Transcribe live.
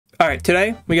Alright,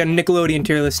 today we got a Nickelodeon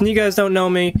tier list. And you guys don't know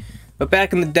me, but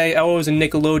back in the day, I was a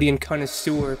Nickelodeon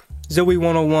connoisseur. Zoe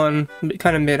 101,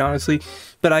 kind of mid, honestly.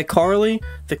 But iCarly,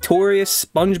 Victorious,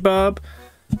 SpongeBob,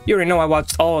 you already know I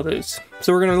watched all of those.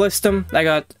 So we're gonna list them. I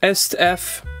got S to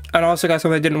F, and I also got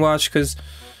some I didn't watch, because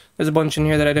there's a bunch in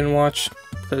here that I didn't watch,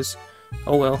 because,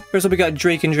 oh well. First up, we got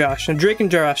Drake and Josh. Now, Drake and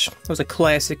Josh was a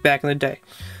classic back in the day.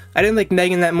 I didn't like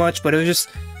Megan that much, but it was just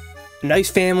a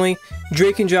nice family.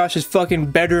 Drake and Josh's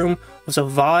fucking bedroom was a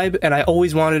vibe, and I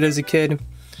always wanted it as a kid.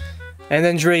 And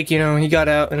then Drake, you know, he got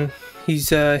out and he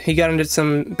got into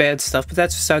some bad stuff, but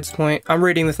that's besides the point. I'm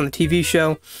rating this on the TV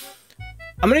show.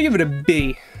 I'm gonna give it a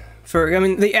B. I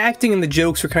mean, the acting and the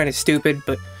jokes were kind of stupid,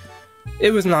 but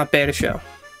it was not bad a show.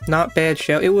 Not bad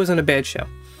show. It wasn't a bad show.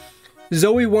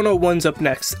 Zoe 101's up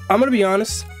next. I'm gonna be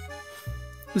honest.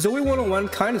 Zoe 101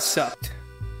 kind of sucked.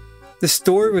 The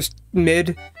story was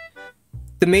mid.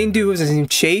 The main dude was his name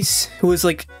Chase, who was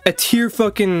like a tier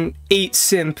fucking 8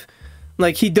 simp.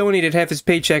 Like, he donated half his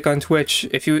paycheck on Twitch,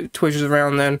 if Twitch was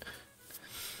around then.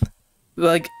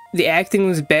 Like, the acting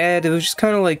was bad. It was just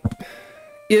kind of like,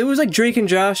 it was like Drake and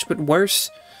Josh, but worse.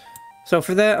 So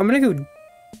for that, I'm gonna go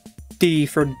D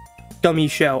for dummy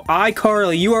show.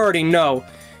 iCarly, you already know.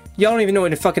 Y'all don't even know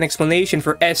any fucking explanation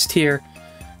for S tier.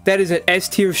 That is an S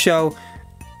tier show,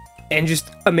 and just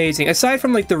amazing. Aside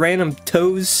from like the random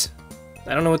toes,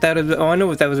 I don't know what that is. Oh, I know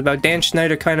what that was about. Dan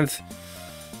Schneider kind of,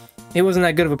 he wasn't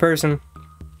that good of a person.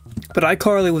 But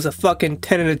iCarly was a fucking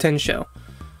 10 out of 10 show.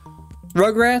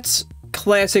 Rugrats,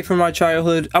 classic from my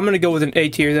childhood. I'm gonna go with an A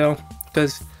tier though,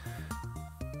 because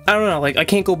I don't know, like, I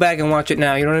can't go back and watch it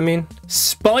now, you know what I mean?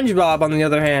 SpongeBob, on the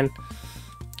other hand,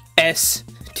 S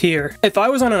tier. If I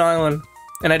was on an island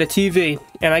and I had a TV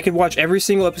and I could watch every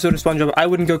single episode of SpongeBob, I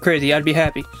wouldn't go crazy. I'd be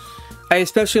happy. I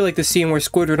especially like the scene where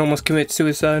Squidward almost commits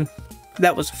suicide.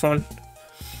 That was fun.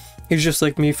 He's just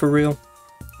like me for real.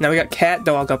 Now we got Cat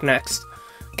Dog up next.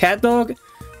 Cat Dog,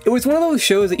 it was one of those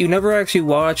shows that you never actually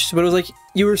watched, but it was like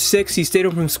you were 6, you stayed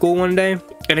home from school one day,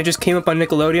 and it just came up on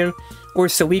Nickelodeon, or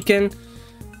it's the weekend.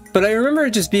 But I remember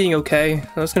it just being okay.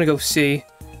 I was gonna go C.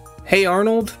 Hey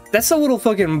Arnold, that's a little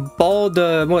fucking bald,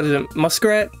 what is it,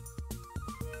 muskrat?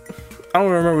 I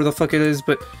don't remember what the fuck it is,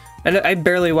 but I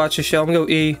barely watch the show. I'm gonna go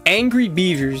E. Angry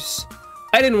Beavers.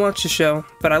 I didn't watch the show,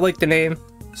 but I like the name,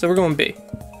 so we're going B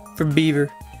for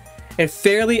Beaver. And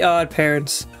Fairly Odd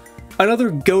Parents,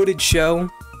 another goated show,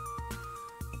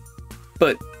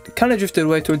 but kind of drifted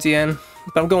away towards the end.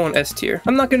 But I'm going S tier.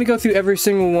 I'm not gonna go through every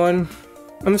single one.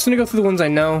 I'm just gonna go through the ones I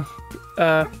know,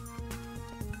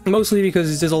 mostly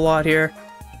because there's a lot here.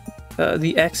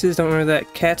 The X's, don't remember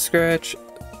that. Cat Scratch.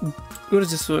 What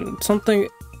is this one? Something.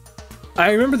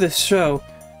 I remember this show.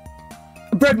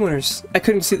 Breadwinners. I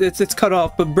couldn't see, it's cut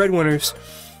off, but Breadwinners.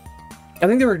 I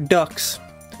think they were ducks.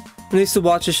 And I used to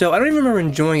watch the show. I don't even remember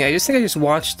enjoying it. I just think I just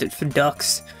watched it for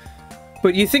ducks.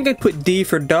 But you think I'd put D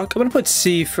for duck? I'm gonna put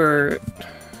C for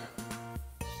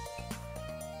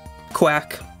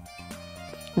Quack.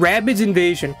 Rabbids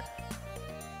Invasion.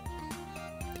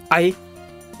 I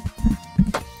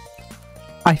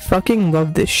fucking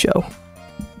love this show.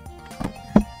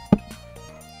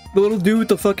 The little dude with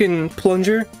the fucking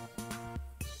plunger.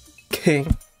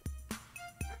 King.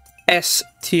 S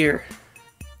tier.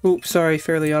 Oops, sorry,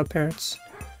 Fairly Odd Parents.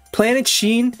 Planet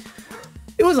Sheen.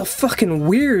 It was a fucking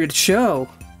weird show.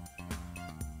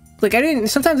 Like,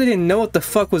 sometimes I didn't know what the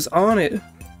fuck was on it.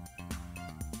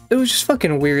 It was just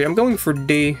fucking weird. I'm going for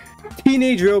D.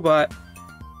 Teenage Robot.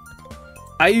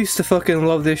 I used to fucking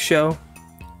love this show.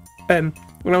 When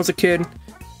I was a kid,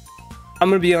 I'm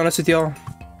gonna be honest with y'all.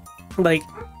 Like,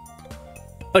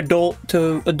 adult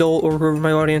to adult, or whoever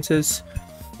my audience is,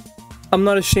 I'm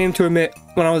not ashamed to admit,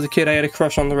 when I was a kid, I had a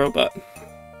crush on the robot.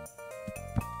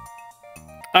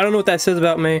 I don't know what that says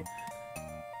about me,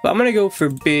 but I'm gonna go for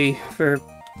B, for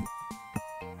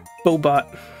Bobot.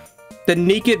 The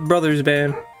Naked Brothers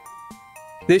Band.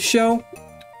 This show,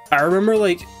 I remember,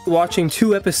 like, watching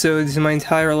 2 episodes in my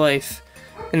entire life,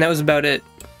 and that was about it.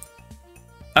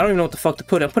 I don't even know what the fuck to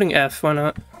put. I'm putting F, why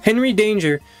not? Henry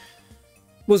Danger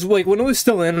was, like, when it was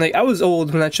still in, like, I was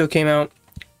old when that show came out,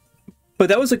 but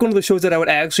that was, like, one of the shows that I would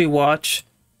actually watch.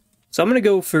 So I'm gonna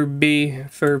go for B,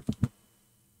 for,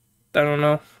 I don't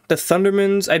know, The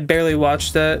Thundermans. I barely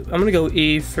watched that. I'm gonna go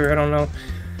E for, I don't know.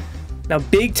 Now,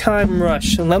 Big Time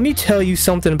Rush. Let me tell you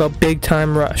something about Big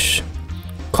Time Rush.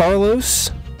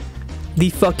 Carlos, the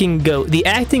fucking GOAT. The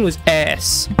acting was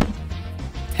ass.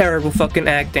 Terrible fucking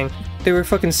acting. They were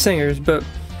fucking singers, but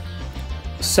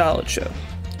solid show.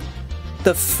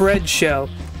 The Fred Show.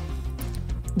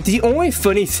 The only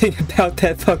funny thing about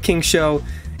that fucking show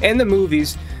and the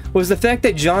movies was the fact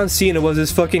that John Cena was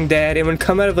his fucking dad and would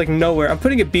come out of like nowhere. I'm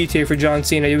putting a B tier for John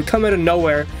Cena. He would come out of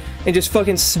nowhere and just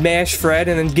fucking smash Fred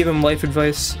and then give him life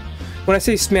advice. When I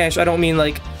say smash, I don't mean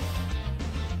like...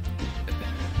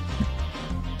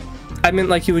 I meant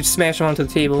like he would smash him onto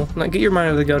the table. Like, get your mind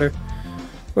out of the gutter.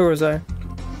 Where was I?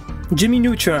 Jimmy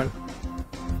Neutron.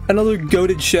 Another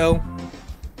goated show.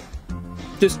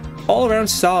 Just all around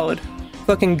solid.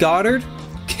 Fucking Goddard.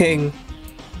 King.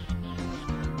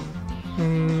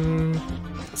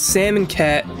 Sam and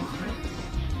Cat.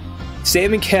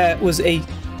 Sam and Cat was a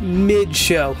mid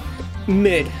show.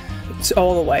 Mid. It's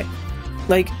all the way.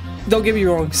 Like, don't get me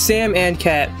wrong. Sam and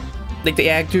Cat, like the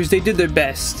actors, they did their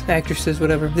best. Actresses,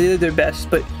 whatever. They did their best.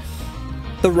 But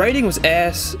the writing was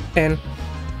ass. And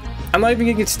I'm not even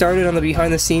gonna get started on the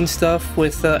behind the scenes stuff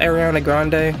with Ariana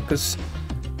Grande. Because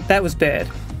that was bad.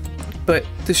 But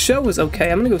the show was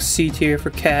okay. I'm gonna go C tier for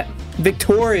Cat.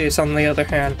 Victorious, on the other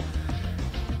hand.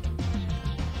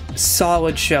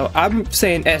 Solid show. I'm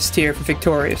saying S tier for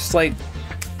Victorious. Like,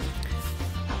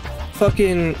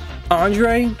 fucking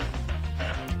Andre,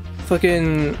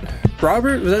 fucking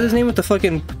Robert, was that his name with the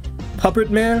fucking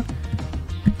puppet man?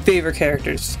 Favorite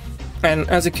characters. And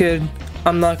as a kid,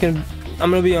 I'm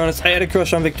gonna be honest, I had a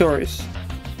crush on Victorious.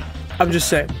 I'm just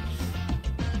saying.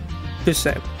 Just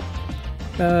saying.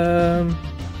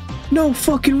 No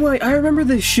fucking way, I remember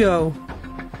this show.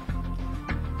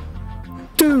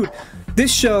 Dude,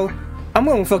 this show, I'm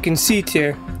going fucking C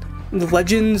tier. The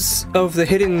Legends of the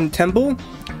Hidden Temple.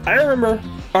 I remember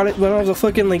on it when I was a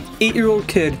fucking like 8-year-old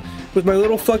kid with my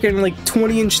little fucking like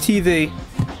 20-inch TV,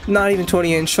 not even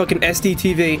 20-inch, fucking SD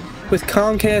TV with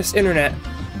Comcast internet,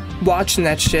 watching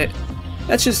that shit.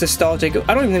 That's just nostalgic.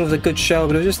 I don't even think it was a good show,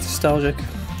 but it was just nostalgic.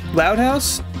 Loud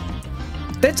House?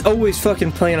 That's always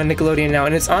fucking playing on Nickelodeon now,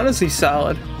 and it's honestly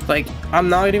solid. Like, I'm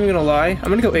not even gonna lie. I'm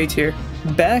gonna go A tier.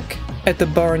 Back at the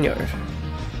Barnyard.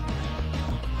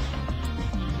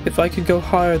 If I could go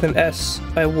higher than S,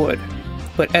 I would.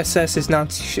 But SS is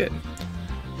not shit.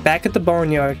 Back at the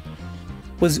Barnyard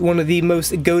was one of the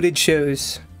most goated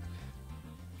shows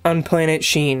on Planet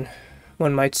Sheen,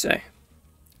 one might say.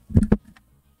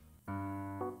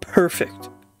 Perfect.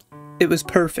 It was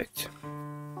perfect.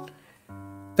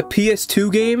 The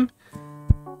PS2 game,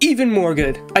 even more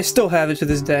good. I still have it to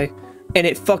this day, and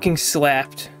it fucking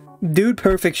slapped. Dude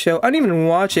Perfect show. I didn't even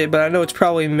watch it, but I know it's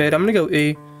probably mid. I'm gonna go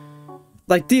E.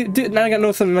 Like, dude, now I got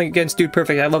nothing against Dude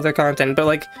Perfect. I love their content, but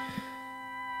like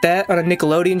that on a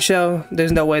Nickelodeon show,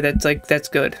 there's no way that's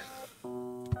good.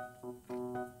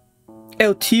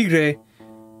 El Tigre.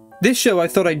 This show I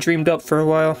thought I dreamed up for a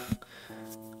while.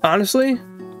 Honestly,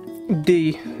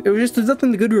 D. It was just, there's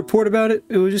nothing good to report about it.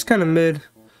 It was just kind of mid.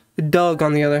 Doug,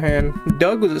 on the other hand.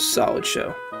 Doug was a solid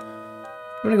show.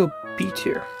 I'm gonna go B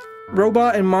tier.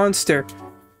 Robot and Monster.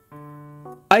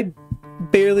 I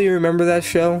barely remember that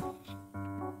show.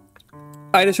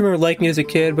 I just remember liking it as a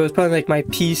kid, but it was probably like my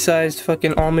pea-sized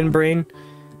fucking almond brain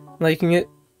liking it.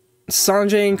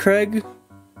 Sanjay and Craig.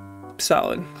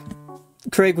 Solid.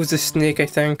 Craig was the snake, I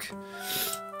think.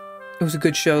 It was a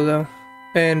good show, though.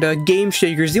 And Game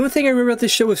Shakers. The only thing I remember about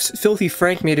this show was Filthy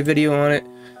Frank made a video on it.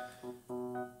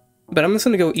 But I'm just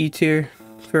gonna go E tier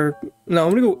for... No,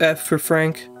 I'm gonna go F for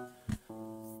Frank.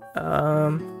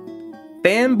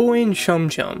 Fanboy and Chum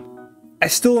Chum. I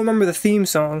still remember the theme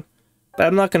song, but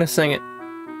I'm not gonna sing it.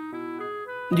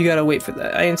 You gotta wait for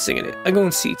that. I ain't singing it. I'm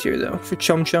going C tier, though, for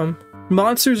Chum Chum.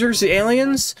 Monsters vs.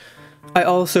 Aliens. I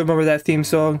also remember that theme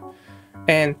song.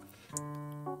 And...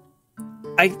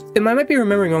 I might be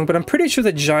remembering wrong, but I'm pretty sure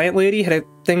the giant lady had a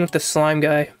thing with the slime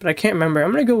guy, but I can't remember.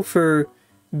 I'm gonna go for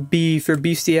B for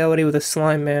bestiality with a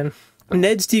slime man.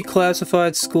 Ned's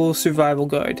Declassified School Survival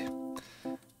Guide.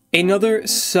 Another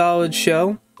solid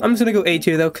show. I'm just gonna go A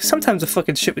tier though, because sometimes the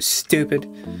fucking shit was stupid.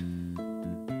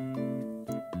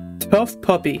 Tough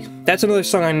Puppy. That's another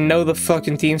song I know the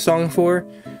fucking theme song for.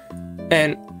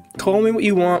 And call me what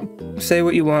you want, say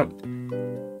what you want.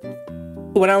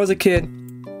 When I was a kid,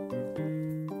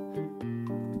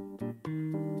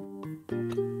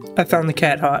 I found the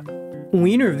cat hot.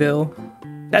 Wienerville?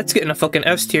 That's getting a fucking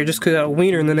S tier just because I got a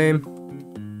wiener in the name.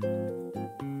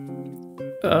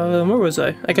 Where was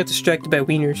I? I got distracted by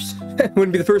wieners.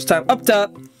 Wouldn't be the first time. Up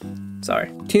top! Sorry.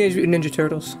 Teenage Mutant Ninja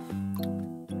Turtles.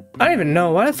 I don't even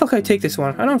know. Why the fuck I take this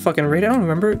one? I don't fucking rate it. I don't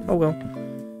remember it. Oh well.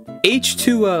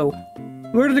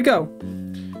 H2O. Where did it go?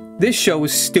 This show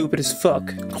was stupid as fuck.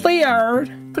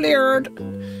 Cleared! Cleared!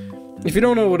 If you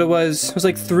don't know what it was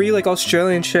like 3 like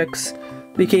Australian chicks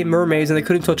became mermaids and they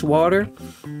couldn't touch water.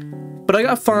 But I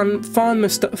got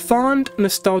fond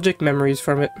nostalgic memories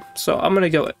from it. So I'm gonna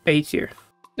go A tier.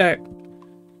 Alright.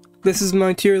 This is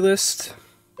my tier list.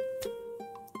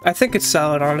 I think it's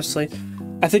solid, honestly.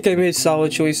 I think I made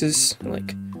solid choices.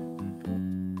 Like,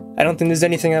 I don't think there's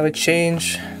anything I would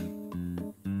change.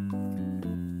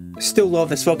 Still love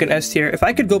this fucking S tier. If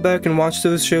I could go back and watch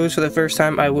those shows for the first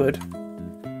time, I would.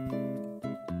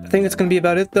 I think that's gonna be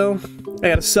about it, though. I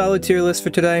got a solid tier list for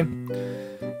today.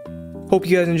 Hope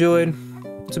you guys enjoyed.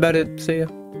 That's about it. See ya.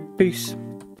 Peace.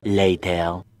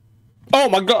 Later. Oh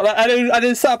my god, I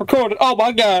didn't stop recording. Oh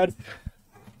my god.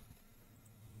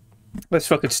 That's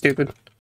fucking stupid.